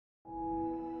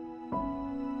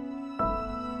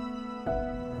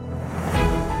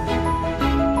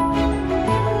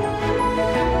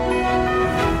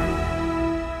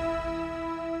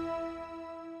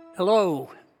Hello.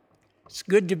 It's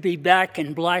good to be back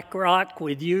in Black Rock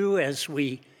with you as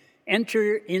we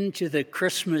enter into the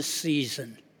Christmas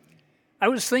season. I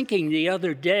was thinking the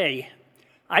other day,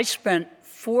 I spent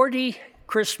 40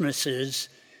 Christmases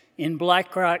in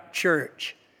Black Rock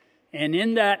Church, and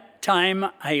in that time,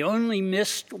 I only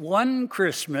missed one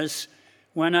Christmas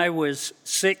when I was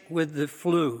sick with the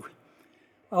flu.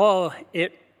 Oh,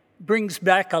 it brings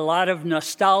back a lot of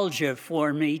nostalgia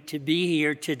for me to be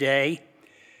here today.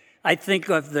 I think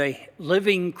of the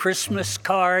living Christmas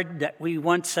card that we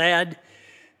once had,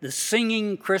 the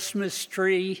singing Christmas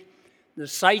tree, the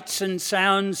sights and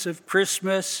sounds of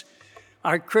Christmas,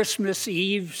 our Christmas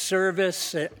Eve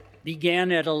service that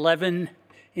began at 11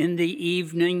 in the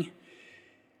evening.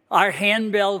 Our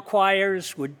handbell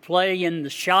choirs would play in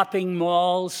the shopping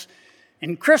malls,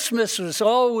 and Christmas was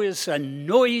always a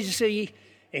noisy,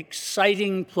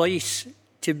 exciting place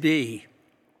to be.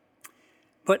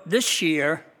 But this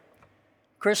year,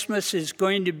 Christmas is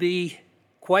going to be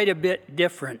quite a bit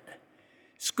different.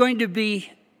 It's going to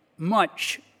be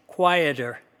much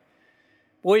quieter.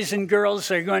 Boys and girls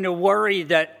are going to worry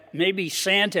that maybe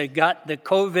Santa got the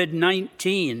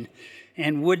COVID-19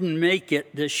 and wouldn't make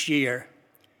it this year.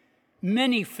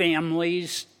 Many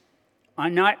families are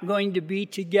not going to be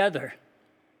together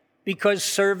because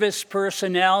service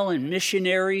personnel and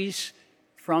missionaries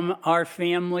from our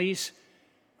families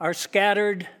are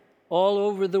scattered all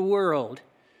over the world,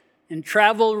 and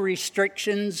travel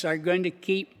restrictions are going to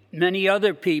keep many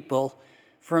other people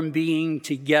from being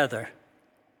together.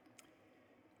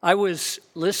 I was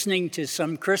listening to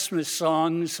some Christmas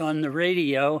songs on the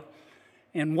radio,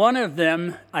 and one of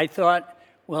them I thought,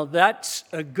 well, that's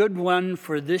a good one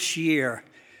for this year.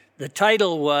 The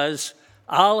title was,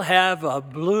 I'll Have a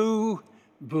Blue,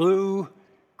 Blue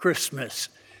Christmas.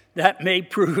 That may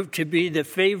prove to be the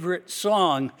favorite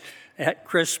song at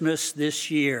Christmas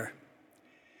this year.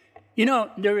 You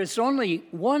know, there is only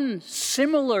one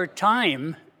similar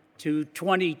time to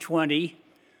 2020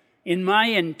 in my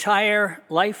entire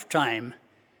lifetime,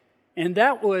 and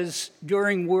that was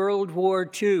during World War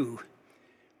II,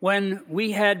 when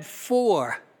we had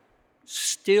 4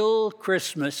 still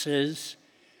Christmases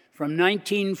from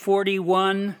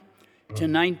 1941 to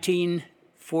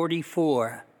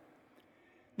 1944.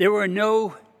 There were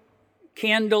no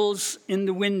candles in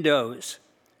the windows,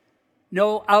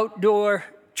 no outdoor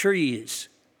trees.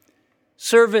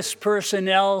 Service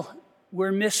personnel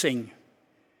were missing.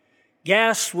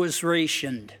 Gas was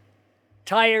rationed.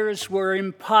 Tires were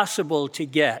impossible to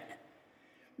get.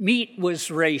 Meat was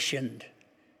rationed.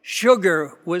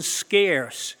 Sugar was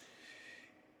scarce.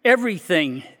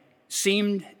 Everything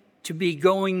seemed to be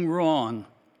going wrong.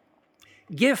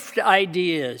 Gift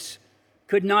ideas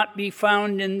could not be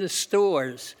found in the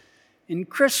stores, and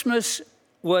Christmas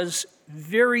was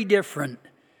very different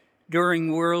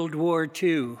during World War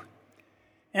II.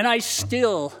 And I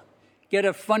still get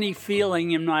a funny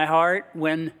feeling in my heart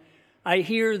when I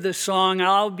hear the song,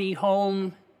 I'll Be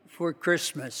Home for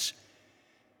Christmas,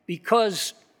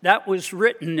 because that was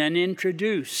written and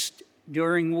introduced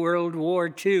during World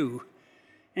War II,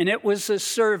 and it was a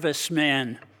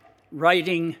serviceman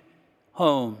writing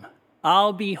home.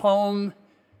 I'll be home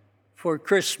for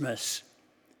Christmas,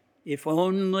 if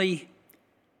only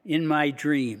in my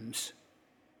dreams.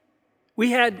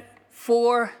 We had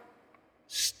 4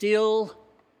 still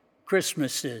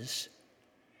Christmases,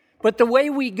 but the way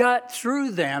we got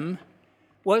through them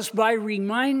was by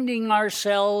reminding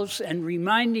ourselves and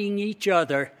reminding each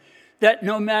other that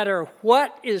no matter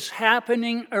what is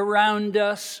happening around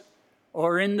us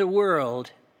or in the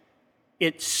world,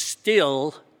 it's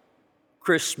still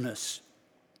Christmas.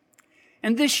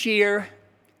 And this year,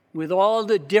 with all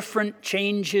the different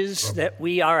changes that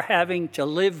we are having to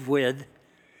live with,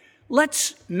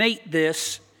 let's make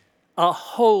this a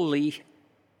holy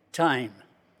time.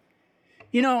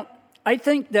 You know, I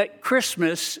think that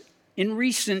Christmas in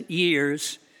recent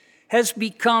years has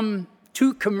become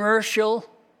too commercial,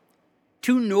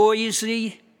 too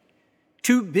noisy,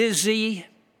 too busy,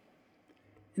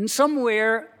 and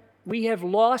somewhere we have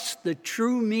lost the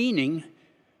true meaning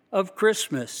of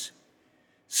Christmas.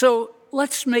 So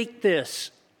let's make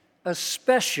this a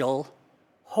special,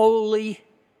 holy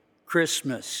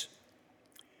Christmas.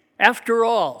 After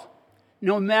all,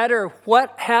 no matter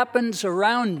what happens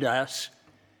around us,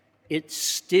 it's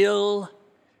still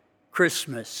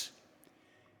Christmas.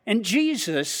 And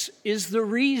Jesus is the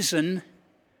reason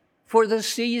for the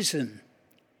season.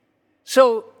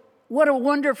 So what a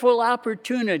wonderful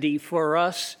opportunity for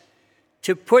us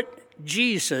to put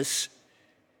Jesus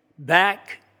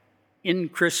back in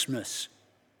Christmas.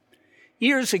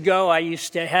 Years ago, I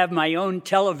used to have my own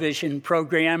television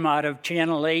program out of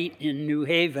Channel 8 in New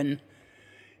Haven,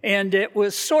 and it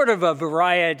was sort of a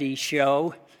variety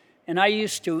show, and I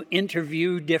used to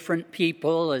interview different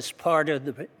people as part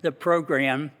of the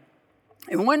program.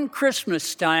 And one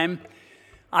Christmas time,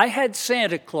 I had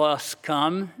Santa Claus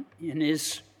come in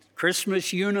his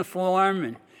Christmas uniform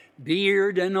and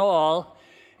beard and all,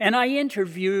 and I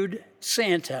interviewed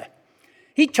Santa.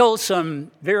 He told some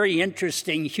very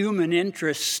interesting human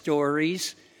interest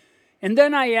stories, and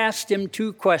then I asked him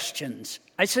 2 questions.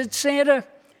 I said, Santa,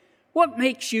 what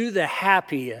makes you the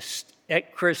happiest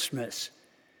at Christmas?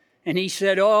 And he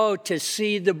said, to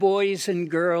see the boys and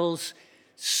girls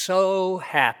so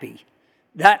happy.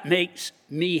 That makes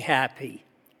me happy.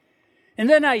 And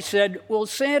then I said, well,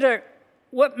 Santa,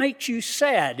 what makes you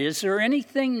sad? Is there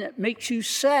anything that makes you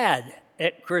sad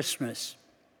at Christmas?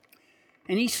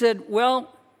 And he said,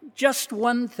 well, just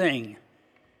one thing.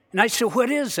 And I said, what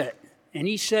is it? And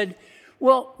he said,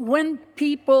 well, when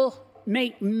people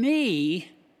make me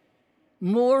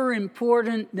more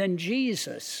important than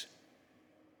Jesus,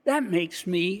 that makes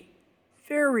me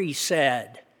very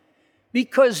sad,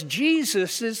 because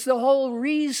Jesus is the whole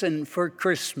reason for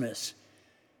Christmas.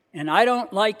 And I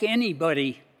don't like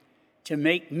anybody to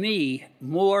make me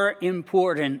more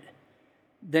important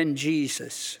than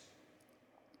Jesus.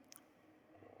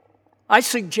 I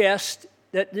suggest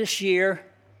that this year,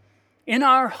 in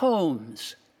our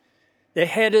homes, the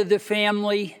head of the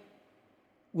family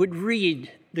would read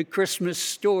the Christmas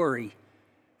story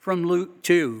from Luke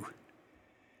 2.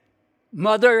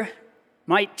 Mother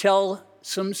might tell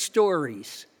some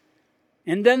stories,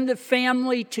 and then the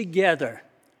family together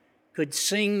could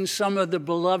sing some of the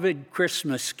beloved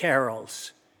Christmas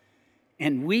carols,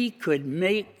 and we could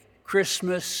make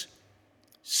Christmas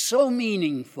so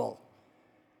meaningful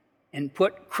and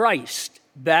put Christ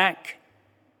back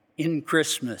in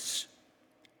Christmas.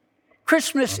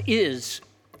 Christmas is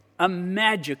a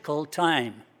magical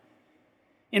time.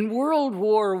 In World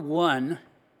War I,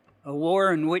 a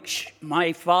war in which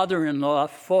my father-in-law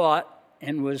fought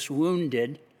and was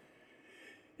wounded,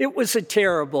 it was a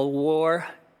terrible war.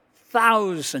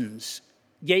 Thousands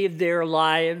gave their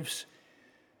lives.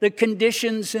 The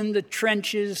conditions in the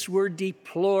trenches were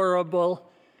deplorable.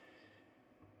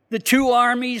 The 2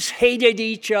 armies hated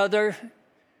each other,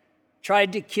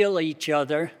 tried to kill each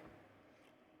other.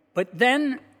 But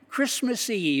then Christmas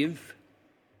Eve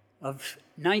of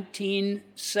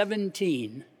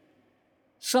 1917,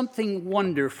 something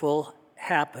wonderful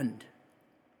happened.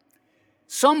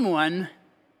 Someone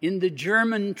in the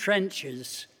German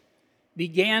trenches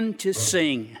began to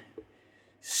sing,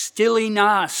 Stille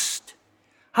Nacht,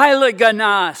 Heilige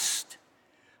Nacht,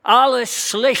 alles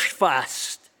schlecht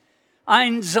fast,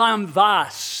 einsam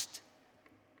warst.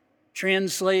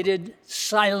 Translated,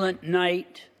 silent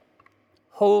night,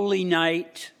 holy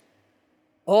night,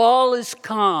 all is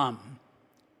calm,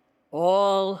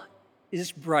 all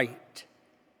is bright.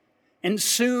 And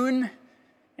soon,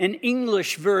 an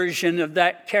English version of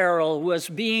that carol was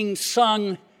being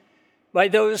sung by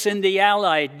those in the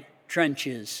Allied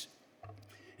trenches.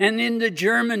 And in the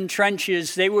German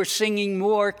trenches, they were singing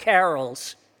more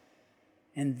carols.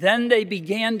 And then they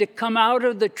began to come out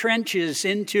of the trenches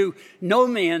into no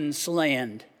man's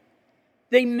land.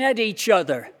 They met each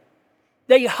other.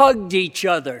 They hugged each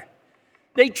other.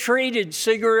 They traded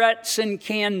cigarettes and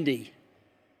candy.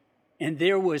 And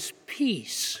there was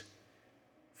peace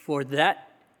for that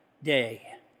day.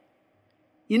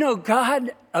 You know,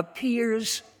 God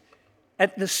appears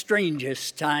at the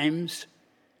strangest times.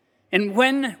 And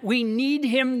when we need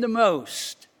him the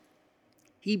most,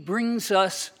 he brings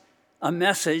us a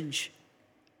message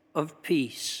of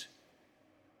peace.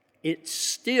 It's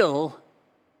still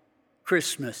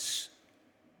Christmas.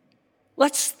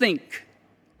 Let's think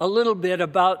a little bit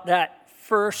about that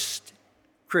first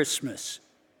Christmas.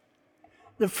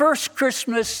 The first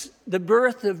Christmas, the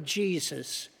birth of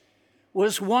Jesus,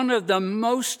 was one of the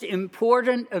most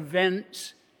important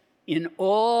events in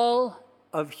all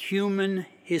of human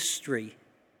history.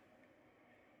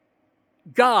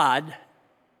 God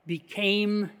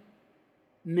became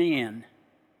man.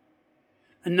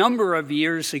 A number of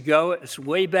years ago, it was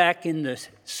way back in the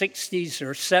 60s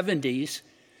or 70s,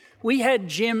 we had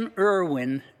Jim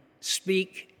Irwin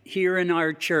speak here in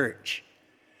our church.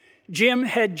 Jim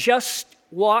had just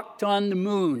walked on the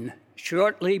moon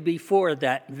shortly before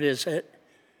that visit.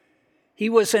 He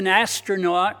was an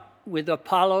astronaut with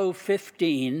Apollo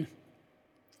 15,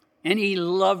 and he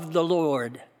loved the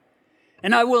Lord.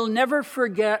 And I will never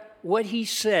forget what he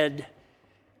said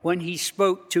when he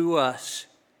spoke to us.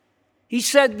 He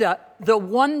said that the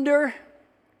wonder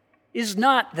is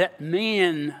not that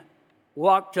man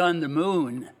walked on the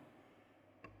moon,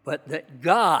 but that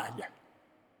God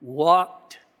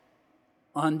walked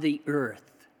on the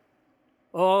earth.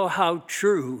 Oh, how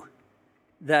true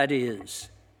that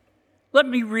is. Let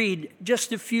me read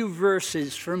just a few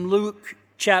verses from Luke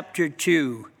chapter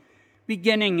 2,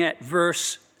 beginning at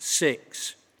verse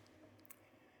 6.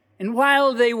 And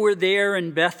while they were there in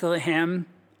Bethlehem,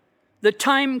 the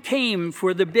time came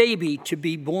for the baby to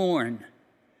be born,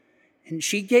 and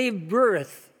she gave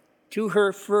birth to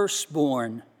her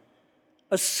firstborn,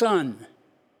 a son.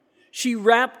 She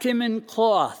wrapped him in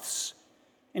cloths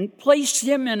and placed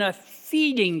him in a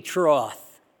feeding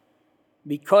trough,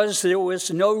 because there was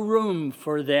no room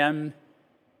for them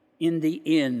in the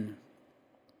inn.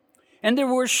 And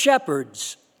there were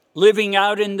shepherds living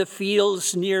out in the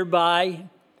fields nearby,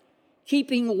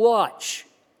 keeping watch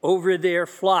over their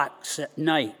flocks at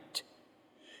night.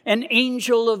 An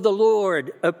angel of the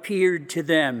Lord appeared to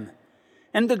them,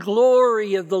 and the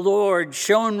glory of the Lord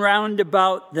shone round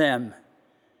about them,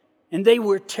 and they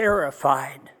were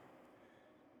terrified.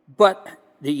 But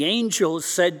the angel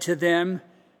said to them,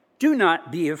 "Do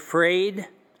not be afraid.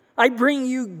 I bring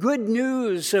you good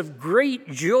news of great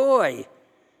joy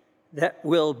that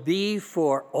will be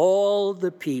for all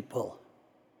the people.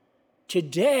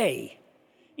 Today,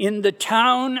 in the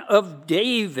town of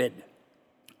David,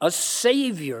 a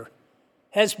Savior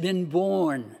has been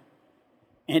born,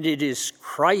 and it is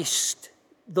Christ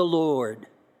the Lord.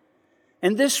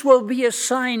 And this will be a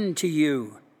sign to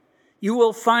you. You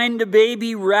will find a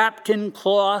baby wrapped in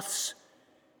cloths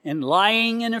and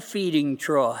lying in a feeding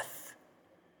trough."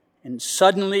 And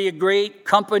suddenly a great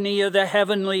company of the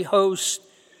heavenly host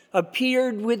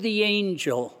appeared with the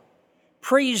angel,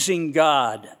 praising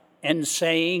God and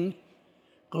saying,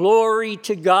 "Glory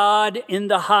to God in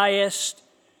the highest,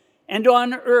 and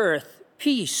on earth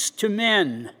peace to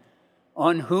men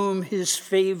on whom his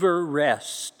favor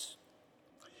rests."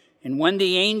 And when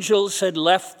the angels had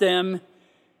left them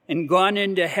and gone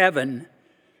into heaven,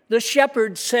 the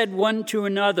shepherds said one to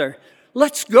another,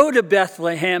 "Let's go to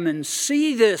Bethlehem and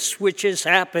see this which has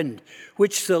happened,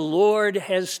 which the Lord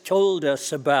has told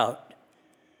us about."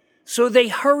 So they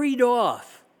hurried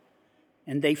off,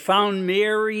 and they found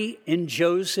Mary and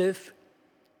Joseph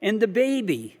and the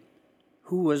baby,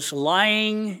 who was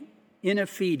lying in a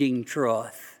feeding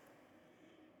trough.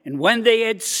 And when they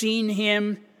had seen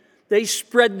him, they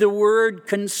spread the word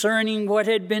concerning what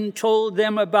had been told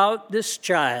them about this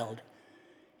child.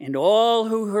 And all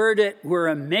who heard it were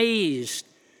amazed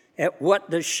at what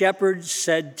the shepherds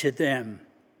said to them.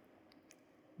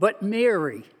 But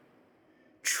Mary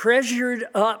treasured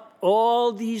up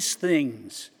all these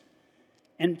things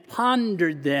and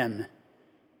pondered them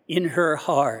in her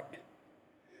heart.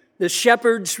 The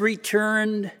shepherds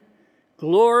returned,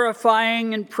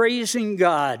 glorifying and praising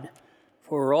God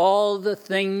for all the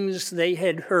things they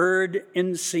had heard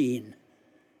and seen,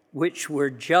 which were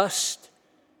just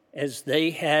as they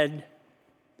had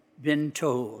been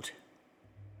told.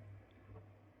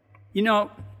 You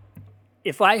know,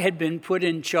 if I had been put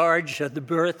in charge of the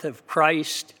birth of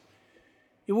Christ,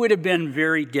 it would have been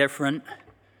very different.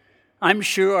 I'm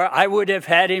sure I would have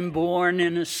had him born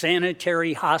in a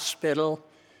sanitary hospital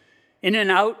in an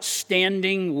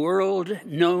outstanding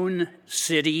world-known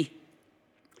city.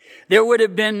 There would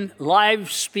have been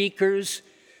live speakers.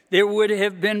 There would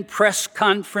have been press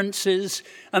conferences.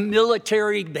 A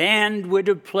military band would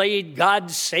have played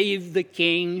 "God Save the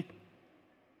King."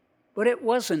 But it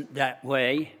wasn't that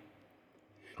way.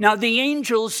 Now, the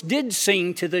angels did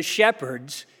sing to the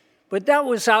shepherds, but that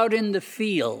was out in the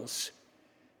fields.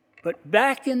 But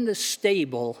back in the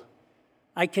stable,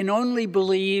 I can only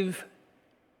believe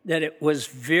that it was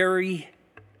very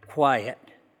quiet.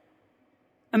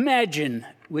 Imagine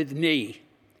with me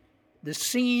the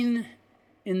scene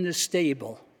in the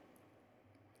stable.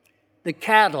 The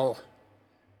cattle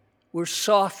were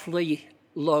softly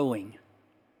lowing.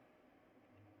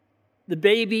 The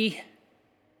baby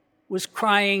was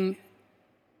crying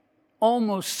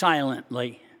almost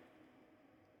silently.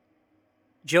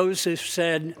 Joseph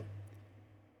said,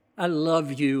 "I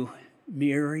love you,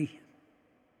 Mary."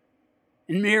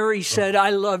 And Mary said, "I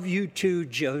love you too,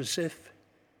 Joseph."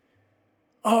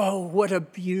 Oh, what a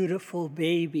beautiful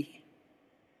baby.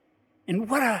 And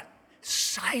what a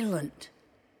silent,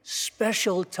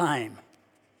 special time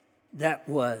that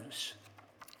was.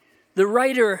 The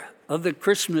writer of the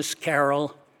Christmas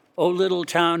carol, "O Little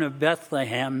Town of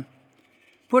Bethlehem,"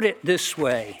 put it this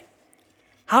way: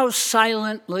 how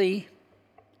silently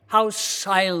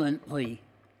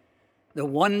the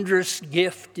wondrous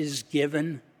gift is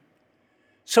given.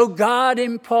 So God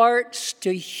imparts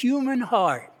to human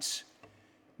hearts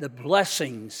the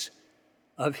blessings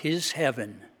of his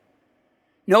heaven.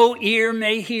 No ear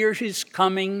may hear his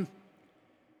coming,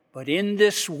 but in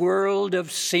this world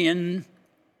of sin,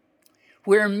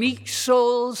 where meek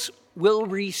souls will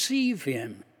receive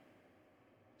him,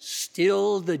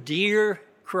 still the dear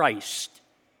Christ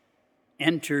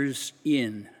enters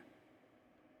in.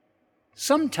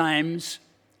 Sometimes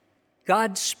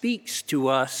God speaks to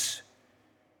us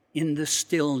in the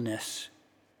stillness.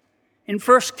 In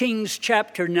 1 Kings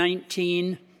chapter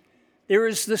 19, there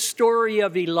is the story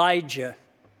of Elijah,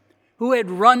 who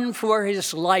had run for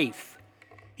his life.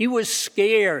 He was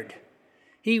scared.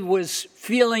 He was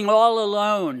feeling all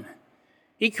alone.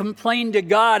 He complained to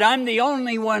God, "I'm the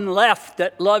only one left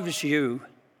that loves you."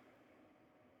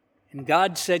 And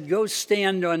God said, "Go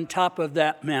stand on top of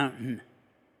that mountain,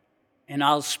 and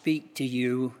I'll speak to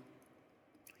you."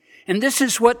 And this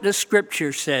is what the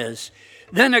scripture says.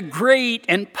 Then a great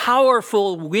and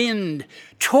powerful wind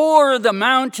tore the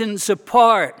mountains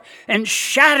apart and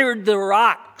shattered the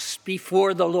rocks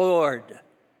before the Lord.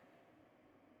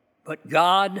 But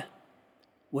God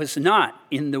was not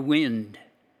in the wind.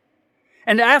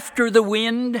 And after the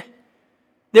wind,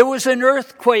 there was an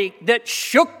earthquake that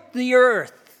shook the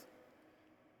earth.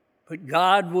 But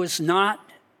God was not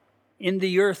in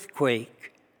the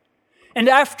earthquake. And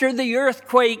after the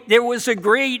earthquake, there was a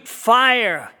great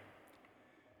fire.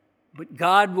 But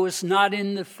God was not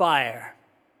in the fire.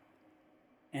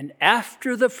 And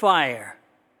after the fire,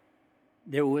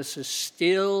 there was a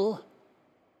still,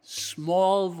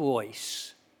 small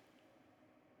voice.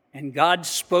 And God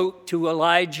spoke to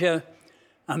Elijah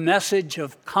a message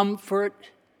of comfort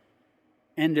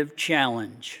and of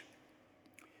challenge.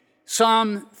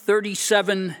 Psalm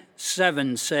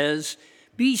 37:7 says,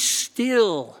 "Be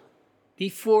still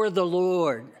before the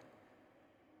Lord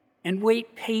and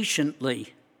wait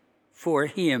patiently for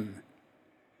him."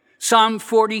 Psalm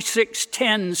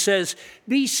 46:10 says,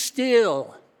 "Be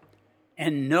still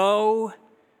and know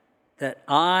that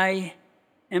I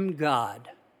am God."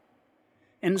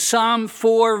 And Psalm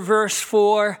 4 verse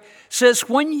 4 says,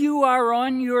 "When you are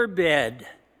on your bed,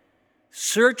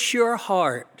 search your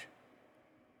heart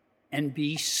and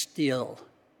be still."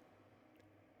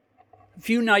 A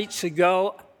few nights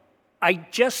ago, I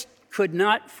just could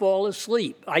not fall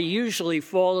asleep. I usually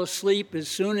fall asleep as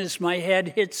soon as my head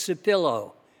hits the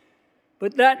pillow.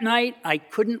 But that night, I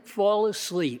couldn't fall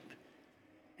asleep.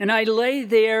 And I lay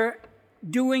there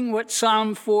doing what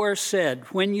Psalm 4 said,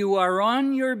 "When you are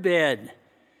on your bed,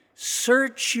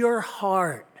 search your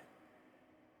heart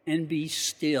and be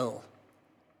still."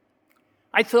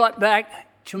 I thought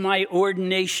back to my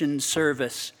ordination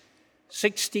service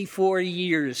 64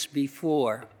 years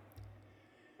before.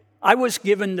 I was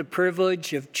given the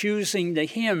privilege of choosing the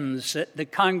hymns that the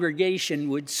congregation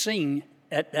would sing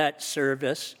at that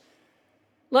service.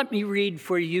 Let me read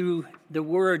for you the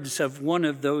words of one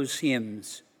of those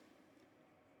hymns.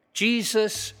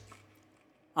 "Jesus,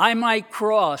 I my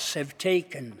cross have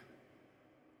taken,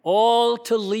 all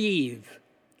to leave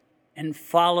and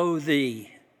follow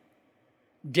thee.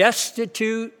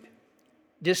 Destitute,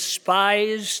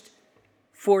 despised,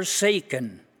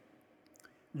 forsaken,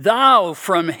 thou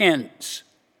from hence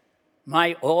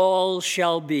my all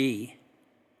shall be.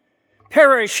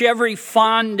 Perish every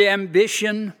fond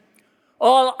ambition,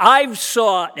 all I've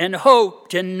sought and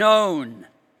hoped and known.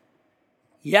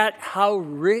 Yet how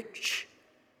rich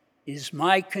is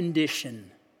my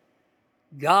condition.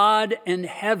 God and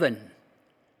heaven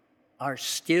are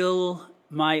still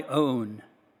my own.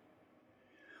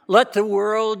 Let the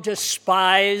world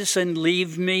despise and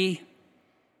leave me.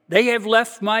 They have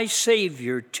left my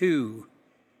Savior too.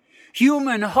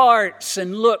 Human hearts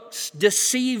and looks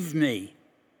deceive me.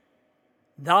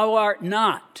 Thou art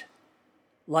not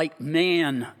like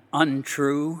man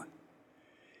untrue.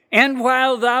 And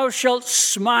while thou shalt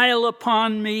smile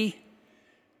upon me,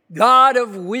 God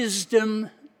of wisdom,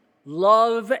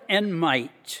 love, and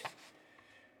might,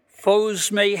 foes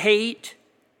may hate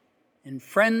and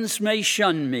friends may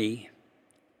shun me.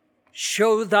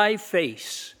 Show thy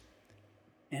face,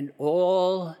 and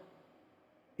all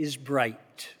is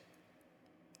bright."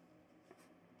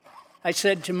 I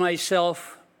said to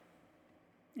myself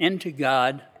and to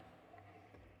God,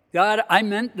 "God, I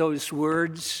meant those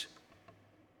words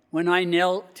when I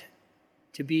knelt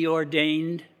to be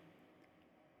ordained.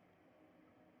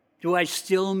 Do I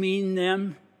still mean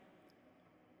them?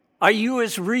 Are you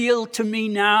as real to me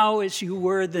now as you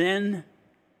were then?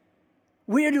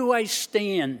 Where do I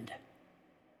stand?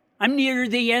 I'm near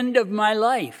the end of my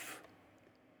life.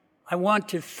 I want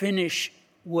to finish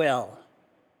well."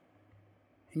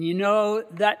 And you know,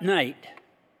 that night,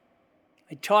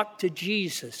 I talked to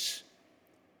Jesus,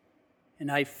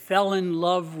 and I fell in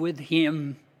love with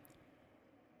him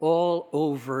all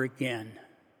over again.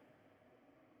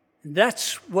 And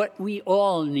that's what we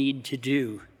all need to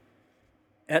do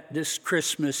at this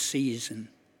Christmas season.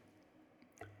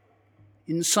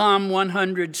 In Psalm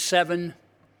 107,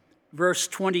 verse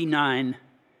 29,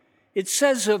 it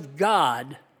says of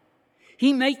God,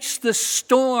 he makes the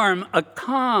storm a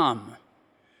calm,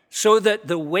 so that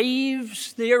the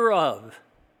waves thereof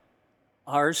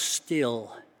are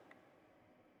still.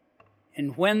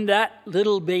 And when that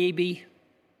little baby,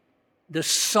 the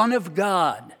Son of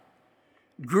God,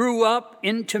 grew up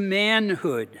into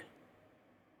manhood,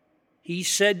 he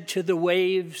said to the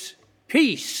waves,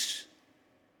 "Peace,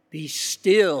 be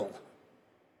still."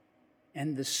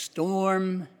 And the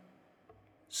storm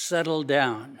settled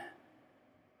down.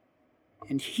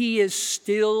 And he is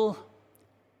still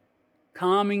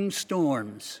calming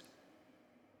storms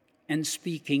and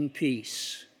speaking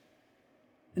peace.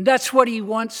 And that's what he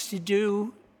wants to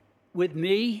do with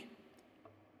me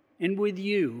and with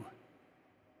you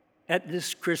at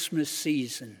this Christmas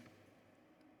season.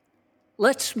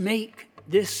 Let's make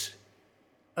this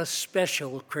a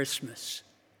special Christmas,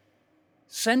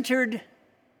 centered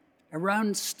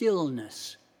around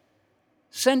stillness,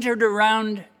 centered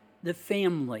around the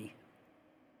family,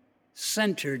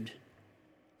 centered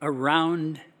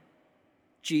around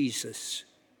Jesus.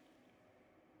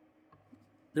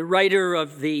 The writer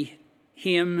of the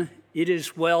hymn, "It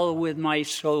Is Well With My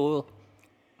Soul,"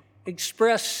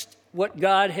 expressed what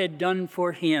God had done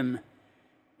for him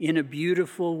in a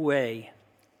beautiful way.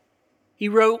 He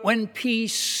wrote, "When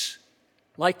peace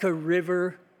like a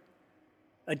river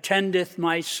attendeth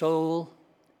my soul,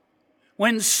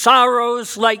 when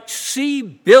sorrows like sea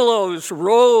billows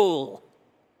roll,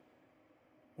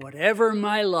 whatever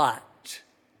my lot,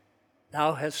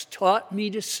 thou hast taught me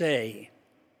to say,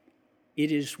 it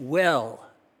is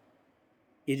well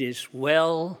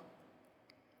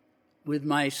with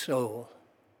my soul."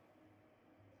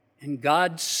 And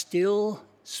God still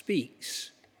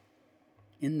speaks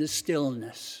in the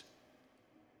stillness.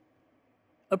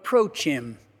 Approach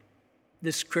him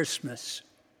this Christmas.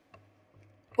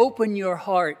 Open your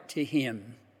heart to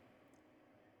him.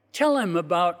 Tell him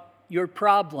about your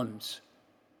problems,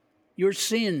 your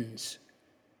sins,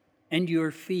 and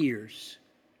your fears.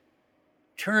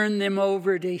 Turn them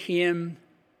over to him.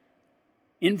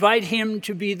 Invite him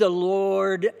to be the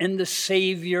Lord and the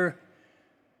Savior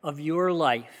of your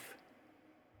life.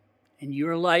 And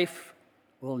your life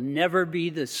will never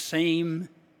be the same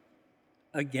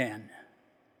again.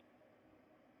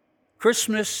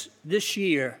 Christmas this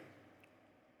year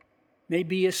may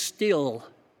be a still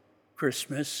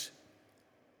Christmas,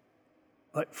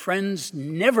 but friends,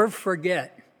 never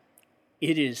forget,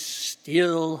 it is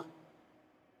still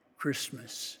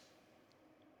Christmas.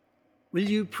 Will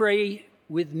you pray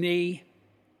with me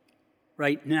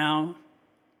right now?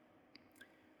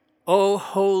 O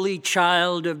holy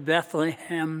child of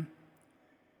Bethlehem,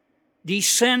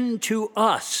 descend to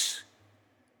us,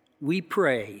 we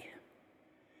pray.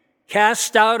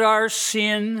 Cast out our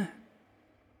sin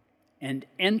and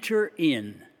enter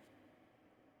in.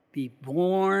 Be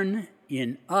born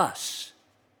in us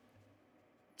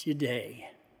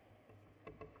today.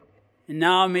 And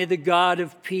now may the God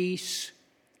of peace,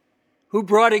 who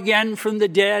brought again from the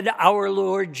dead our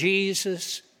Lord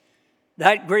Jesus,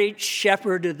 that great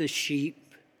shepherd of the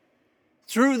sheep,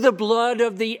 through the blood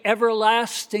of the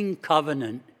everlasting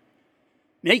covenant,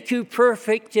 make you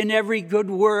perfect in every good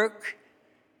work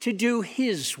to do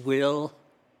his will,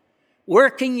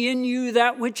 working in you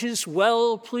that which is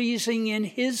well-pleasing in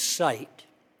his sight.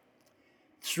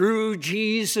 Through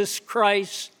Jesus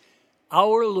Christ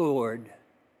our Lord,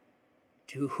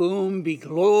 to whom be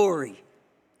glory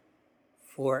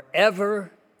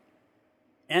forever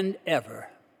and ever.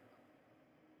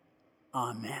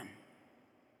 Amen.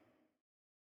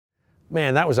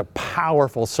 Man, that was a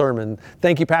powerful sermon.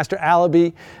 Thank you, Pastor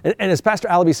Allaby. And as Pastor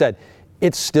Allaby said,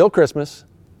 it's still Christmas,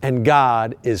 and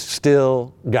God is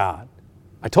still God.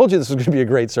 I told you this was going to be a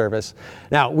great service.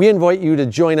 Now, we invite you to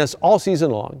join us all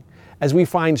season long as we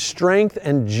find strength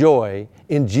and joy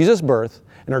in Jesus' birth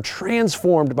and are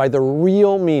transformed by the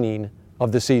real meaning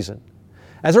of the season.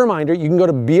 As a reminder, you can go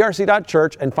to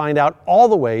brc.church and find out all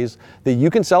the ways that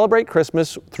you can celebrate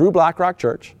Christmas through Black Rock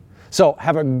Church. So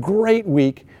have a great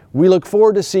week. We look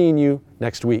forward to seeing you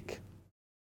next week.